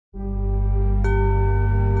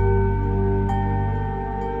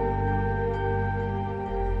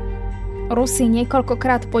Rusi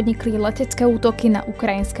niekoľkokrát podnikli letecké útoky na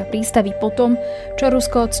ukrajinské prístavy potom, čo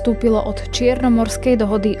Rusko odstúpilo od čiernomorskej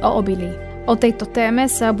dohody o obilí. O tejto téme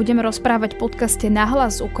sa budeme rozprávať v podcaste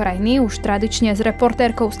Nahlas z Ukrajiny, už tradične s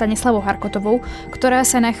reportérkou Stanislavou Harkotovou, ktorá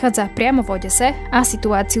sa nachádza priamo v Odese a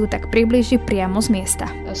situáciu tak priblíži priamo z miesta.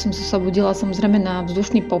 Ja som sa zobudila samozrejme na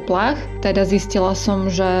vzdušný poplach, teda zistila som,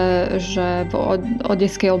 že v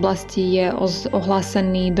odeskej oblasti je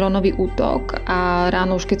ohlásený dronový útok a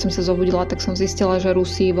ráno už keď som sa zobudila, tak som zistila, že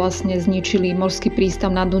Rusi vlastne zničili morský prístav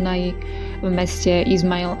na Dunaji v meste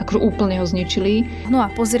Izmail, akože úplne ho zničili. No a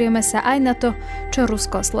pozrieme sa aj na to, čo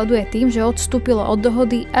Rusko sleduje tým, že odstúpilo od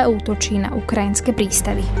dohody a útočí na ukrajinské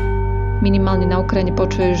prístavy. Minimálne na Ukrajine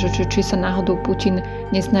počuješ, že či sa náhodou Putin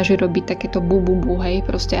nesnaží robiť takéto bu, hej,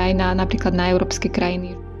 proste aj napríklad na európske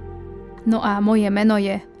krajiny. No a moje meno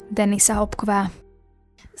je Denisa Hopková.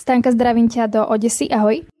 Stanka, zdravím ťa do Odesy,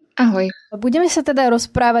 ahoj. Ahoj. Budeme sa teda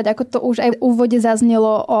rozprávať, ako to už aj v úvode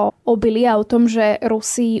zaznelo, o obilí a o tom, že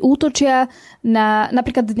Rusi útočia na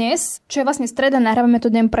napríklad dnes, čo je vlastne streda, nahrávame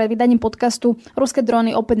to deň pred vydaním podcastu, ruské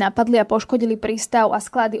dróny opäť napadli a poškodili prístav a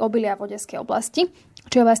sklady obilia v Odeskej oblasti,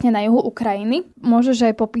 čo je vlastne na juhu Ukrajiny.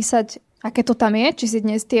 Môžeš aj popísať, aké to tam je? Či si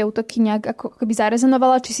dnes tie útoky nejak ako keby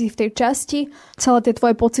zarezonovala? Či si v tej časti? Celé tie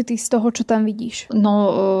tvoje pocity z toho, čo tam vidíš? No,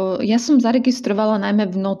 ja som zaregistrovala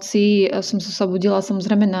najmä v noci, som sa budila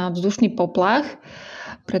samozrejme na vzdušný poplach,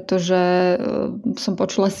 pretože som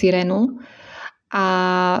počula sirénu. A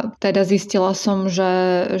teda zistila som, že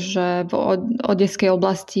v odeskej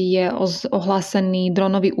oblasti je ohlásený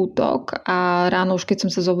dronový útok a ráno už keď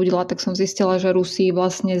som sa zobudila, tak som zistila, že Rusi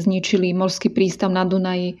vlastne zničili morský prístav na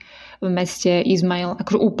Dunaji v meste Izmail,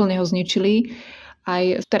 akože úplne ho zničili.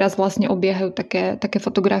 Aj teraz vlastne obiehajú také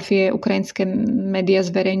fotografie, ukrajinské médiá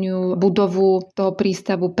zverejňujú budovu toho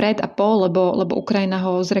prístavu pred a po, lebo Ukrajina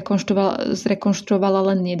ho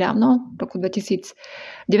zrekonštruovala len nedávno, v roku 2019,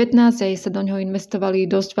 aj sa do neho investovali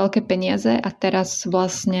dosť veľké peniaze a teraz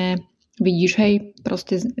vlastne vidíš, hej,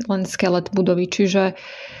 proste len skelet budovy. Čiže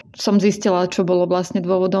som zistila, čo bolo vlastne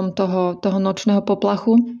dôvodom toho nočného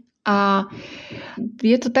poplachu. A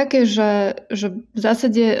je to také, že v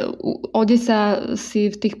zásade Odesa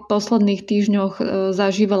si v tých posledných týždňoch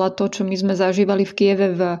zažívala to, čo my sme zažívali v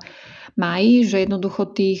Kieve v máji, že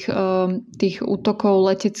jednoducho tých útokov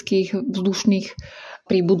leteckých vzdušných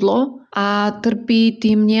pribudlo a trpí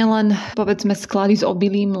tým nielen povedzme sklady s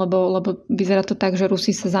obilím, lebo vyzerá to tak, že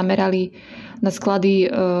Rusi sa zamerali na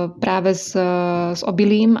sklady práve s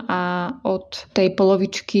obilím a od tej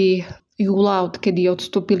polovičky júla, odkedy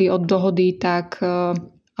odstúpili od dohody, tak,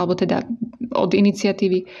 alebo teda od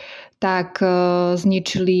iniciatívy, tak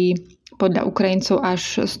zničili podľa Ukrajincov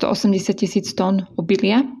až 180,000 tón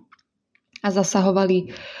obilia a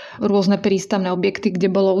zasahovali rôzne prístavné objekty, kde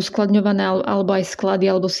bolo uskladňované alebo aj sklady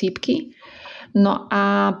alebo sípky. No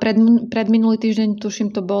a pred minulý týždeň,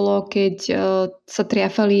 tuším to bolo, keď sa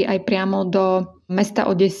triafali aj priamo do mesta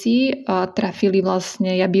Odesy a trafili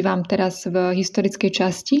vlastne, ja bývam teraz v historickej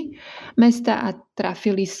časti mesta a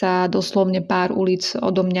trafili sa doslovne pár ulic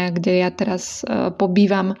odo mňa, kde ja teraz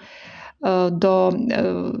pobývam, do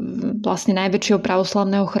vlastne najväčšieho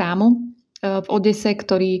pravoslavného chrámu v Odese,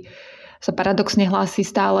 ktorý sa paradoxne hlási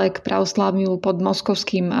stále k pravoslavniu pod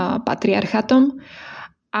moskovským patriarchatom.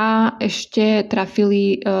 A ešte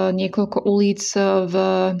trafili niekoľko ulic v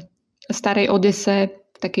starej Odese,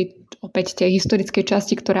 v takej opäť tej historickej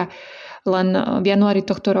časti, ktorá len v januári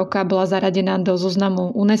tohto roka bola zaradená do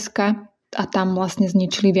zoznamu UNESCO a tam vlastne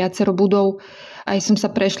zničili viacero budov. Aj som sa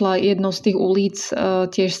prešla jednou z tých ulic,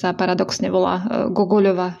 tiež sa paradoxne volá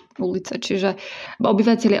Gogoľova ulica. Čiže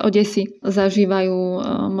obyvatelia Odesy zažívajú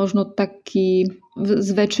možno taký v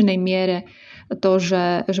zväčšenej miere to,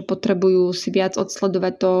 že potrebujú si viac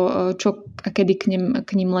odsledovať to, čo a kedy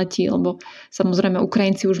k ním letí, lebo samozrejme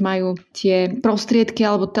Ukrajinci už majú tie prostriedky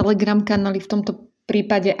alebo telegram kanály v tomto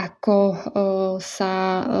prípade, ako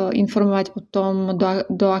sa informovať o tom,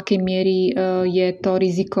 do akej miery je to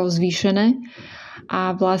riziko zvýšené.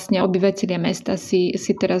 A vlastne obyvatelia mesta si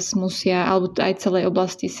teraz musia, alebo aj celej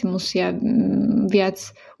oblasti si musia viac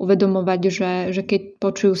uvedomovať, že keď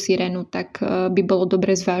počujú sirénu, tak by bolo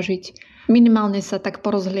dobre zvážiť minimálne sa tak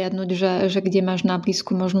porozhliadnúť, že kde máš na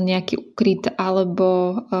blízku možno nejaký ukryt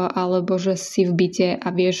alebo že si v byte a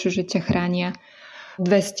vieš, že ťa chránia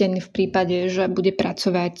dve steny v prípade, že bude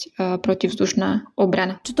pracovať protivzdušná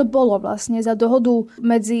obrana. Čo to bolo vlastne za dohodu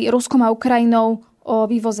medzi Ruskom a Ukrajinou o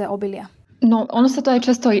vývoze obilia? No, ono sa to aj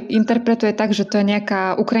často interpretuje tak, že to je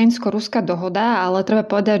nejaká ukrajinsko-ruská dohoda, ale treba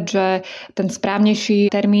povedať, že ten správnejší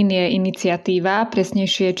termín je iniciatíva,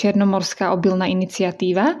 presnejšie Čiernomorská obilná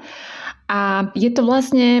iniciatíva. A je to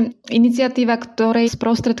vlastne iniciatíva, ktorej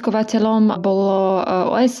sprostredkovateľom bolo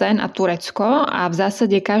OSN a Turecko a v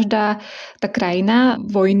zásade každá tá krajina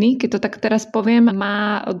vojny, keď to tak teraz poviem,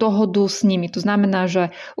 má dohodu s nimi. To znamená,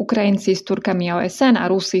 že Ukrajinci s Turkami a OSN a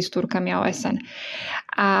Rusi s Turkami a OSN.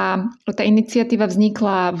 A tá iniciatíva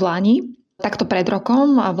vznikla v Lani, takto pred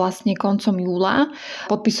rokom, a vlastne koncom júla.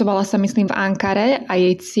 Podpisovala sa, myslím, v Ankare a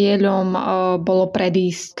jej cieľom bolo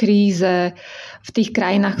predísť kríze v tých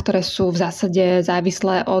krajinách, ktoré sú v zásade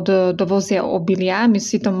závislé od dovozia obilia. My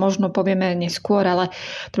si to možno povieme neskôr, ale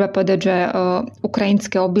treba povedať, že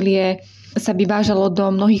ukrajinské obilie sa vyvážalo do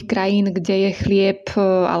mnohých krajín, kde je chlieb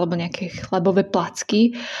alebo nejaké chlebové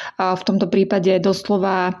placky. V tomto prípade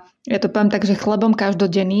doslova, ja to poviem tak, že chlebom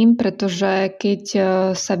každodenným, pretože keď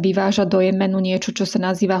sa vyváža do Jemenu niečo, čo sa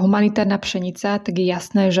nazýva humanitárna pšenica, tak je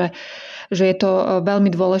jasné, že je to veľmi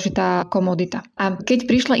dôležitá komodita. A keď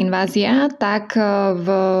prišla invázia, tak v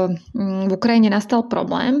Ukrajine nastal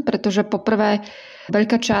problém, pretože poprvé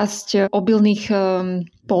veľká časť obilných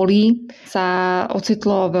polí sa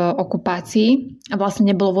ocitlo v okupácii a vlastne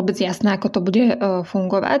nebolo vôbec jasné, ako to bude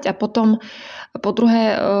fungovať. A potom po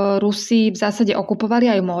druhé, Rusi v zásade okupovali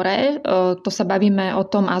aj more. To sa bavíme o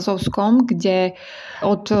tom Azovskom, kde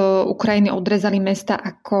od Ukrajiny odrezali mesta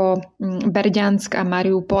ako Berďansk a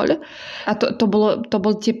Mariupol. A to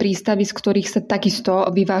boli tie prístavy, z ktorých sa takisto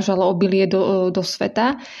vyvážalo obilie do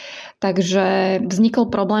sveta. Takže vznikol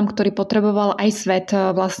problém, ktorý potreboval aj svet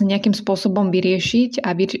vlastne nejakým spôsobom vyriešiť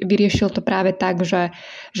a vyriešil to práve tak, že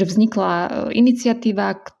vznikla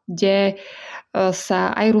iniciatíva, kde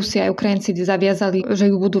sa aj Rusi, aj Ukrajinci zaviazali, že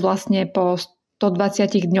ju budú vlastne po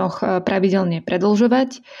 120 dňoch pravidelne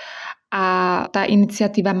predĺžovať. A tá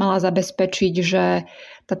iniciatíva mala zabezpečiť, že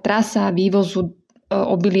tá trasa vývozu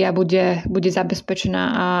obilia bude zabezpečená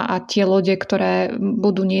a tie lode, ktoré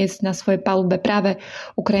budú niesť na svojej palube práve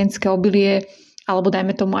ukrajinské obilie alebo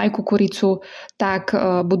dajme tomu aj kukuricu, tak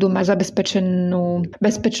budú mať zabezpečenú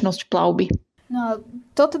bezpečnosť plavby. No,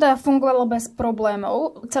 to teda fungovalo bez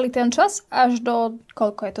problémov celý ten čas, až do,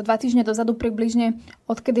 koľko je to, 2 týždne dozadu približne,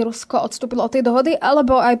 odkedy Rusko odstúpilo od tej dohody,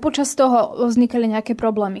 alebo aj počas toho vznikali nejaké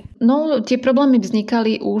problémy? No, tie problémy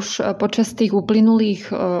vznikali už počas tých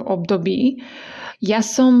uplynulých období. Ja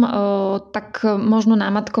som tak možno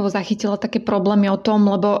námatkovo zachytila také problémy o tom,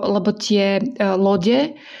 lebo tie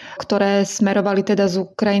lode, ktoré smerovali teda z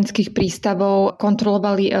ukrajinských prístavov,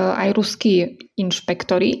 kontrolovali aj ruskí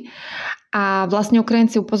inšpektori. A vlastne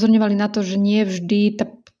Ukrajinci upozorňovali na to, že nie vždy tá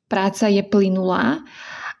práca je plynulá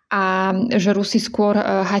a že Rusi skôr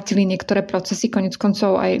hatili niektoré procesy. Koniec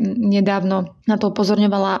koncov aj nedávno na to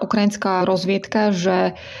upozorňovala ukrajinská rozviedka,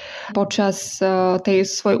 že počas tej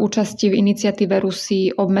svojej účasti v iniciatíve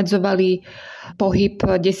Rusi obmedzovali pohyb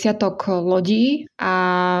desiatok lodí a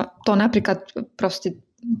to napríklad proste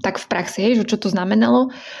tak v praxi, že čo to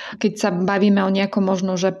znamenalo. Keď sa bavíme o nejakom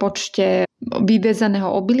možno, že počte vyvezeného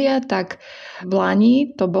obilia, tak v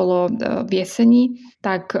Lani, to bolo v jeseni,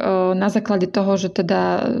 tak na základe toho, že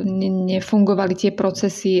teda nefungovali tie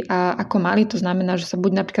procesy ako mali, to znamená, že sa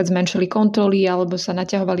buď napríklad zmenšili kontroly alebo sa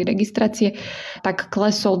naťahovali registrácie, tak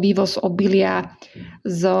klesol vývoz obilia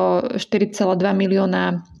z 4,2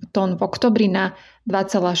 milióna tón v oktobri na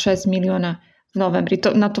 2,6 milióna v novembri.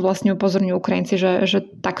 Na to vlastne upozorňujú Ukrajinci, že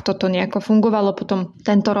takto to nejako fungovalo. Potom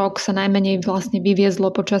tento rok sa najmenej vlastne vyviezlo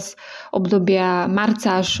počas obdobia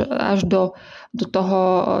marca až do toho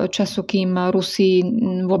času, kým Rusi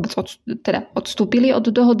vôbec odstúpili od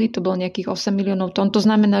dohody. To bolo nejakých 8 miliónov tón. To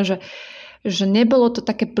znamená, že nebolo to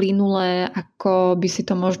také plynulé, ako by si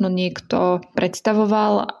to možno niekto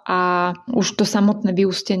predstavoval a už to samotné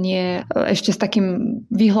vyústenie ešte s takým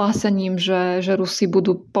vyhlásením, že Rusi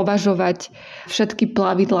budú považovať všetky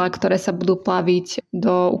plavidlá, ktoré sa budú plaviť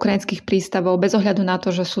do ukrajinských prístavov bez ohľadu na to,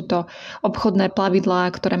 že sú to obchodné plavidlá,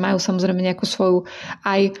 ktoré majú samozrejme nejakú svoju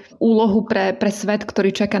aj úlohu pre svet, ktorý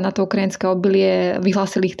čaká na to ukrajinské obilie,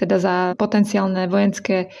 vyhlásili ich teda za potenciálne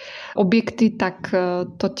vojenské objekty, tak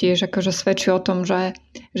to tiež akože svedčí o tom, že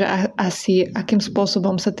asi akým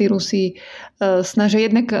spôsobom sa tí Rusi snažia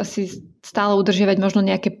jednak asi stále udržiavať možno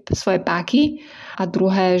nejaké svoje páky a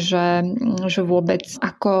druhé, že vôbec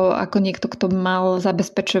ako niekto, kto mal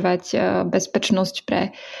zabezpečovať bezpečnosť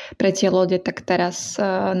pre tie lode, tak teraz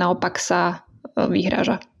naopak sa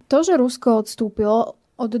vyhráža. To, že Rusko odstúpilo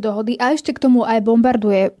od dohody a ešte k tomu aj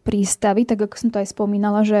bombarduje prístavy, tak ako som to aj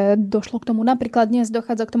spomínala, že došlo k tomu napríklad dnes,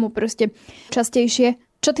 dochádza k tomu proste častejšie.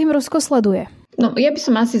 Čo tým Rusko sleduje? No, ja by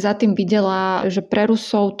som asi za tým videla, že pre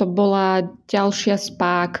Rusov to bola ďalšia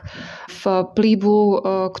spák vplyvu,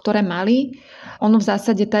 ktoré mali. Ono v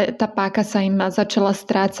zásade, tá páka sa im začala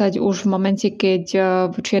strácať už v momente, keď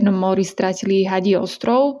v Čiernom mori strátili Hadí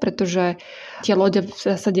ostrov, pretože tie lode v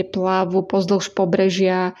zásade plávu pozdĺž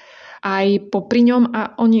pobrežia aj popri ňom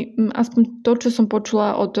a oni, aspoň to, čo som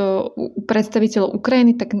počula od predstaviteľov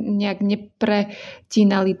Ukrajiny, tak nejak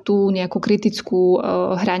nepretínali tú nejakú kritickú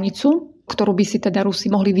hranicu, ktorú by si teda Rusi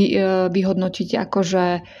mohli vyhodnotiť, ako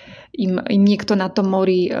že im niekto na tom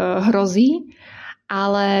mori hrozí.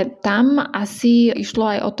 Ale tam asi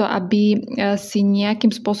išlo aj o to, aby si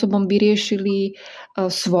nejakým spôsobom vyriešili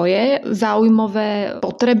svoje záujmové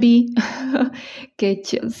potreby,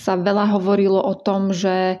 keď sa veľa hovorilo o tom,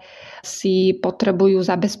 že si potrebujú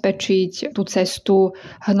zabezpečiť tú cestu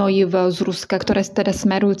hnojív z Ruska, ktoré teda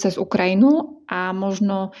smerujú cez Ukrajinu a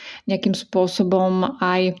možno nejakým spôsobom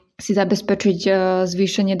aj si zabezpečiť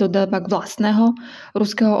zvýšenie dodávok vlastného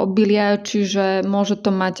ruského obilia, čiže môže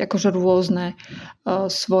to mať akože rôzne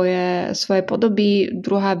svoje podoby.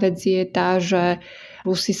 Druhá vec je tá, že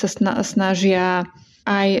Rusi sa snažia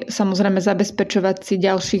aj samozrejme zabezpečovať si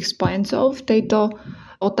ďalších spojencov v tejto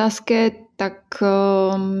otázke, tak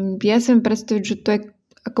ja si viem predstaviť, že to je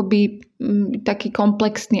akoby taký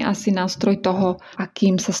komplexný asi nástroj toho,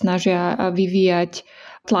 akým sa snažia vyvíjať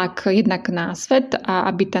tlak jednak na svet a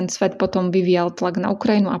aby ten svet potom vyvíjal tlak na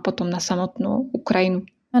Ukrajinu a potom na samotnú Ukrajinu.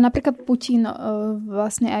 A napríklad Putin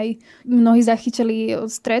vlastne aj mnohí zachytili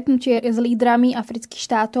stretnutie s lídrami afrických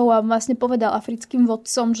štátov a vlastne povedal africkým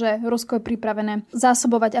vodcom, že Rusko je pripravené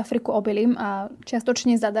zásobovať Afriku obilím a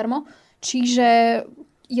čiastočne zadarmo. Čiže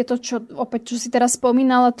je to, čo si teraz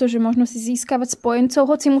spomínala, to, že možno si získavať spojencov,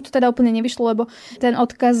 hoci mu to teda úplne nevyšlo, lebo ten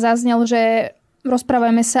odkaz zaznel, že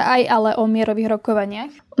rozprávame sa aj ale o mierových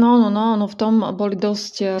rokovaniach. No, v tom boli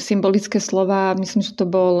dosť symbolické slova. Myslím, že to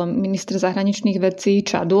bol minister zahraničných vecí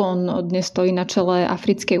Čadu. On dnes stojí na čele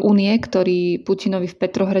Africkej únie, ktorý Putinovi v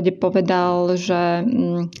Petrohrade povedal, že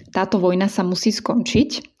táto vojna sa musí skončiť.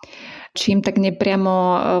 Čím tak nepriamo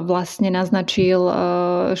vlastne naznačil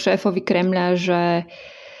šéfovi Kremľa, že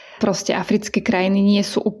proste africké krajiny nie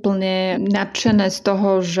sú úplne nadšené z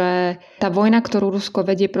toho, že tá vojna, ktorú Rusko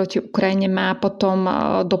vedie proti Ukrajine, má potom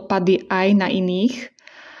dopady aj na iných.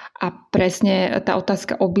 A presne tá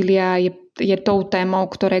otázka obilia je tou témou,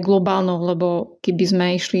 ktorá je globálnou, lebo keby sme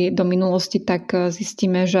išli do minulosti, tak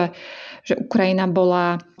zistíme, že Ukrajina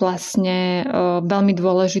bola vlastne veľmi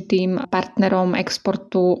dôležitým partnerom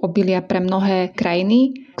exportu obilia pre mnohé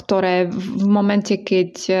krajiny, ktoré v momente,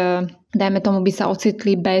 keď dajme tomu, by sa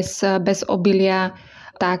ocitli bez obilia,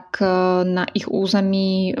 tak na ich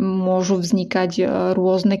území môžu vznikať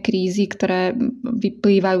rôzne krízy, ktoré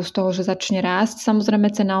vyplývajú z toho, že začne rásť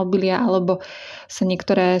samozrejme cena obilia, alebo sa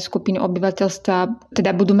niektoré skupiny obyvateľstva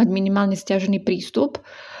teda budú mať minimálne sťažený prístup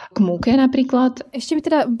k múke napríklad. Ešte mi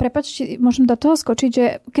teda, prepáčte, môžem do toho skočiť,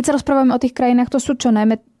 že keď sa rozprávame o tých krajinách, to sú čo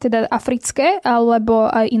najmä teda africké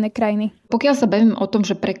alebo aj iné krajiny? Pokiaľ sa bavím o tom,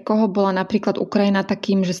 že pre koho bola napríklad Ukrajina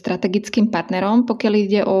takým, že strategickým partnerom, pokiaľ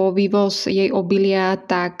ide o vývoz jej obilia,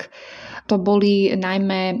 tak to boli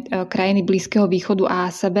najmä krajiny Blízkeho východu a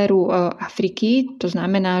severu Afriky. To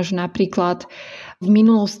znamená, že napríklad v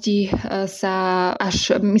minulosti sa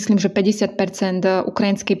až, myslím, že 50%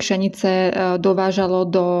 ukrajinskej pšenice dovážalo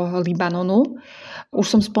do Libanonu. Už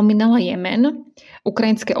som spomínala Jemen.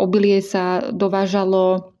 Ukrajinské obilie sa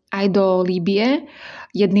dovážalo aj do Líbie.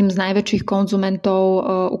 Jedným z najväčších konzumentov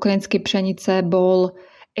ukrajinskej pšenice bol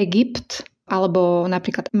Egypt, alebo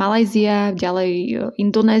napríklad Malajzia, ďalej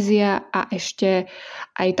Indonézia a ešte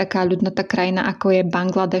aj taká ľudnatá krajina, ako je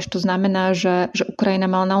Bangladeš. To znamená, že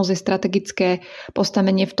Ukrajina mala naozaj strategické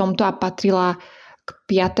postavenie v tomto a patrila k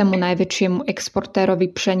 5. najväčšiemu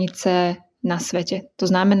exportérovi pšenice na svete.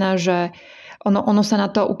 To znamená, že ono sa na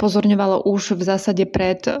to upozorňovalo už v zásade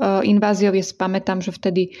pred inváziou. Ja si pamätám, že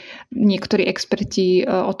vtedy niektorí experti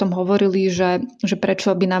o tom hovorili, že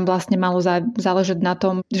prečo by nám vlastne malo záležať na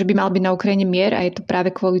tom, že by mal byť na Ukrajine mier, a je to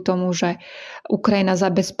práve kvôli tomu, že Ukrajina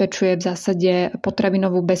zabezpečuje v zásade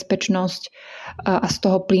potravinovú bezpečnosť a z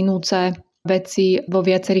toho plynúce veci vo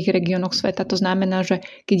viacerých regiónoch sveta. To znamená, že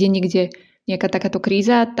keď je niekde nejaká takáto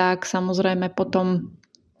kríza, tak samozrejme potom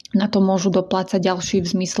na to môžu doplácať ďalší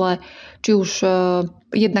v zmysle či už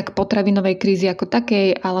jednak potravinovej krízy ako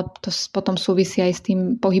takej, ale to potom súvisí aj s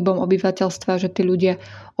tým pohybom obyvateľstva, že tí ľudia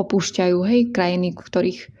opúšťajú krajiny, v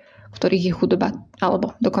ktorých je chudoba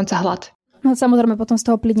alebo dokonca hlad. No samozrejme potom z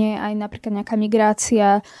toho plynie aj napríklad nejaká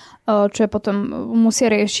migrácia, čo je potom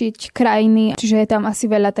musia riešiť krajiny, čiže je tam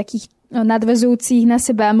asi veľa takých nadväzujúcich na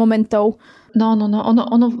seba momentov No,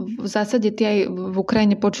 ono v zásade ty aj v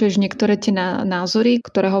Ukrajine počuješ niektoré tie názory,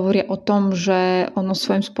 ktoré hovoria o tom, že ono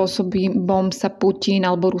svojím spôsobom sa Putin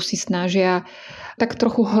alebo Rusi snažia tak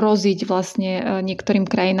trochu hroziť vlastne niektorým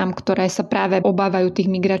krajinám, ktoré sa práve obávajú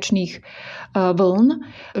tých migračných vln,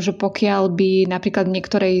 že pokiaľ by napríklad v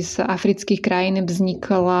niektorej z afrických krajín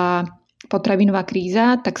vznikla potravinová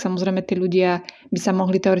kríza, tak samozrejme tí ľudia by sa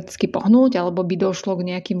mohli teoreticky pohnúť alebo by došlo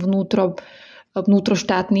k nejakým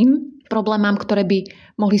vnútroštátnym problémám, ktoré by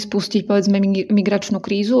mohli spustiť povedzme migračnú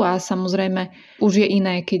krízu a samozrejme už je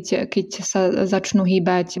iné, keď sa začnú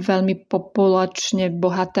hýbať veľmi populačne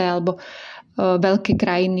bohaté alebo veľké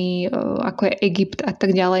krajiny ako je Egypt a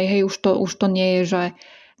tak ďalej. Hej, už to nie je, že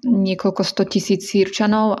niekoľko 100 000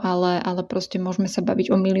 Sýrčanov, ale proste môžeme sa baviť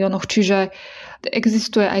o miliónoch. Čiže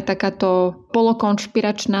existuje aj takáto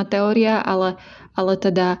polokonšpiračná teória, ale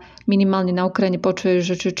teda minimálne na Ukrajine počuje,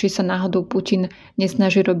 že či sa náhodou Putin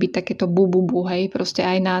nesnaží robiť takéto bu, hej, proste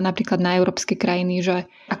aj napríklad na európske krajiny, že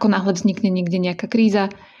ako náhle vznikne niekde nejaká kríza,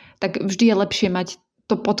 tak vždy je lepšie mať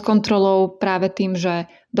to pod kontrolou práve tým, že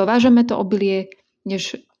dovážame to obilie,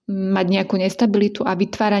 než mať nejakú nestabilitu a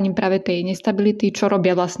vytváraním práve tej nestability, čo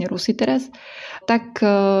robia vlastne Rusi teraz, tak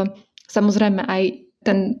samozrejme aj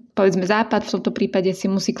ten, povedzme, Západ v tomto prípade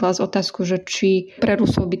si musí klásť otázku, že či pre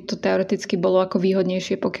Rusov by to teoreticky bolo ako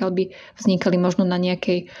výhodnejšie, pokiaľ by vznikali možno na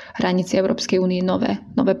nejakej hranici Európskej únie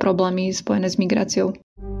nové problémy spojené s migráciou.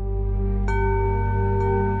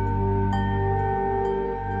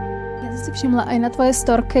 Si všimla aj na tvojej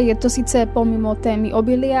storke, je to síce pomimo témy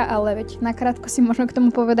obilia, ale veď nakrátko si možno k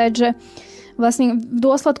tomu povedať, že vlastne v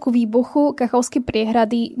dôsledku výbuchu Kachovskej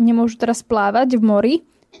priehrady nemôžu teraz plávať v mori,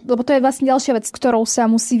 lebo to je vlastne ďalšia vec, ktorou sa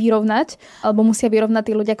musí vyrovnať, alebo musia vyrovnať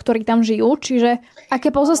tí ľudia, ktorí tam žijú. Čiže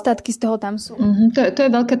aké pozostatky z toho tam sú? To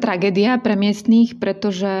je veľká tragédia pre miestnych,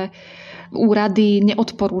 pretože úrady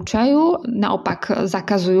neodporúčajú, naopak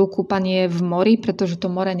zakazujú kúpanie v mori, pretože to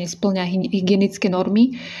more nespĺňa hygienické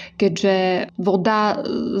normy, keďže voda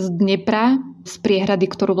z Dnepra, z priehrady,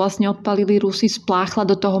 ktorú vlastne odpalili Rusi, spláchla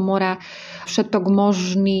do toho mora všetok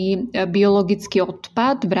možný biologický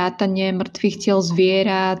odpad, vrátanie mŕtvych tiel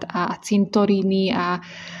zvierat a cintoríny a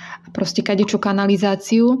proste kadečo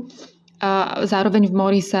kanalizáciu. A zároveň v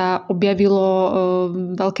mori sa objavilo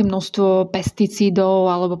veľké množstvo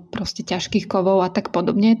pesticídov alebo proste ťažkých kovov a tak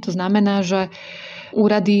podobne. To znamená, že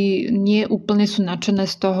úrady nie úplne sú nadšené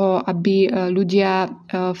z toho, aby ľudia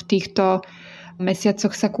v týchto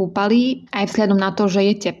mesiacoch sa kúpali, aj vzhľadom na to, že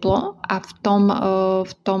je teplo a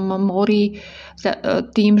v tom mori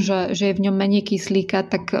tým, že je v ňom menej kyslíka,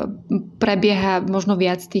 tak prebieha možno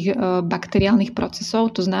viac tých bakteriálnych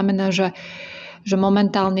procesov. To znamená, že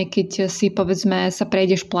momentálne, keď si povedzme sa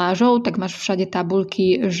prejdeš plážou, tak máš všade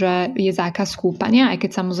tabuľky, že je zákaz kúpania, aj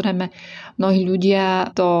keď samozrejme mnohí ľudia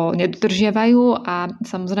to nedodržiavajú a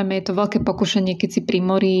samozrejme je to veľké pokušenie, keď si pri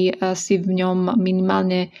mori si v ňom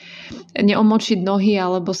minimálne neomočiť nohy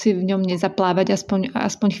alebo si v ňom nezaplávať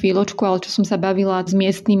aspoň chvíľočku, ale čo som sa bavila s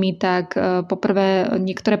miestnymi, tak poprvé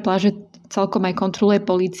niektoré pláže celkom aj kontroluje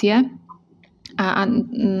polícia, a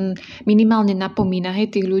minimálne napomína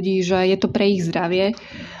tých ľudí, že je to pre ich zdravie,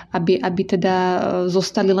 aby teda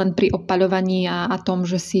zostali len pri opaľovaní a tom,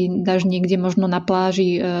 že si dáš niekde možno na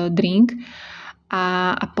pláži drink.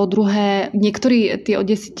 A po druhé, niektorí tí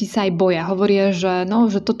odesiti sa aj boja. Hovoria, že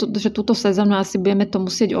túto sezónu asi budeme to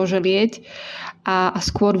musieť oželieť a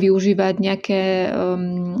skôr využívať nejaké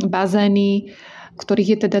bazény, ktorých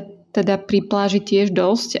je teda pri pláži tiež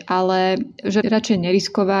dosť, ale že radšej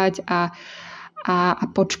neriskovať a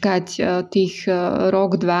počkať tých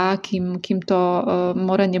rok, dva, kým to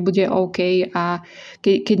more nebude OK a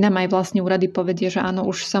keď nám aj vlastne úrady povedia, že áno,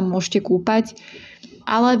 už sa môžete kúpať.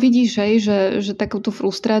 Ale vidíš, že takúto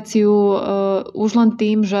frustráciu už len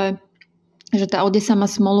tým, že tá Odesa má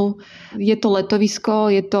smolu, je to letovisko,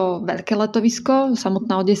 je to veľké letovisko,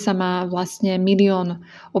 samotná Odesa má vlastne 1 000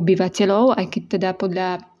 000 obyvateľov, aj keď teda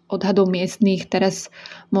podľa odhadov miestnych teraz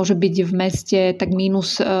môže byť v meste tak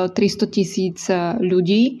minus 300 000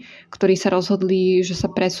 ľudí, ktorí sa rozhodli, že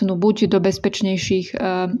sa presunú buď do bezpečnejších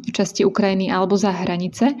častí Ukrajiny alebo za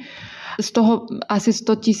hranice. Z toho asi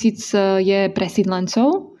 100 000 je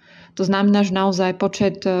presídlencov. To znamená, že naozaj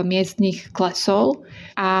počet miestnych klesol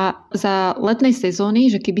a za letnej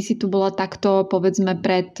sezóny, že keby si tu bola takto povedzme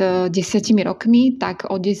pred 10 rokmi, tak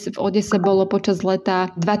v Odese bolo počas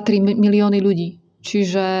leta 2-3 milióny ľudí.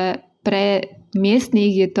 Čiže pre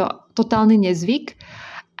miestnych je to totálny nezvyk,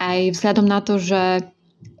 aj vzhľadom na to, že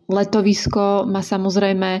letovisko má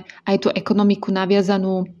samozrejme aj tú ekonomiku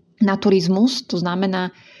naviazanú na turizmus. To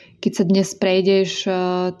znamená, keď sa dnes prejdeš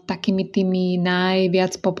takými tými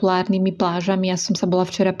najviac populárnymi plážami, ja som sa bola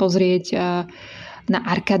včera pozrieť na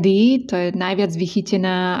Arkadii, to je najviac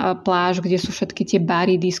vychytená pláž, kde sú všetky tie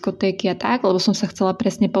bary, diskotéky a tak, lebo som sa chcela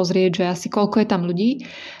presne pozrieť, že asi koľko je tam ľudí,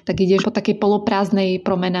 tak ideš po takej poloprázdnej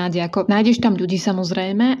promenáde, ako nájdeš tam ľudí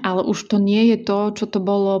samozrejme, ale už to nie je to, čo to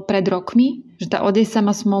bolo pred rokmi, že tá Odesa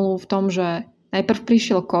má smolu v tom, že najprv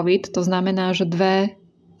prišiel COVID, to znamená, že 2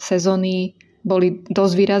 sezóny boli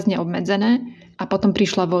dosť výrazne obmedzené a potom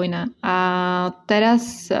prišla vojna. A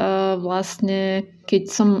teraz vlastne,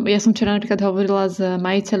 ja som včera napríklad hovorila s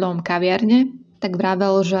majiteľom kaviarne, tak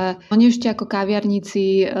vravel, že oni ešte ako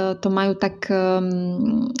kaviarníci to majú tak,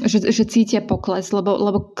 že cítia pokles,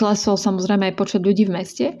 lebo klesol samozrejme aj počet ľudí v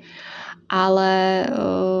meste, ale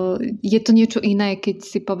je to niečo iné, keď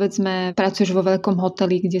si povedzme pracuješ vo veľkom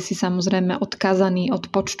hoteli, kde si samozrejme odkázaný od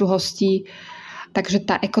počtu hostí, takže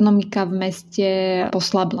tá ekonomika v meste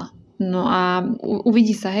poslabla. No a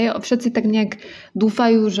uvidí sa, hej, všetci tak nejak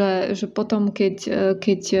dúfajú, že potom,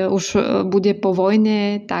 keď už bude po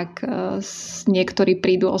vojne, tak niektorí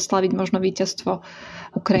prídu oslaviť možno víťazstvo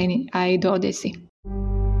Ukrajiny aj do Odesy.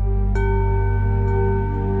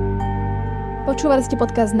 Počúvali ste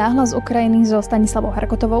podcast Náhlas Ukrajiny so Stanislavou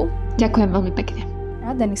Harkotovou. Ďakujem veľmi pekne.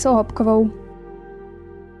 A Denisou Hopkovou.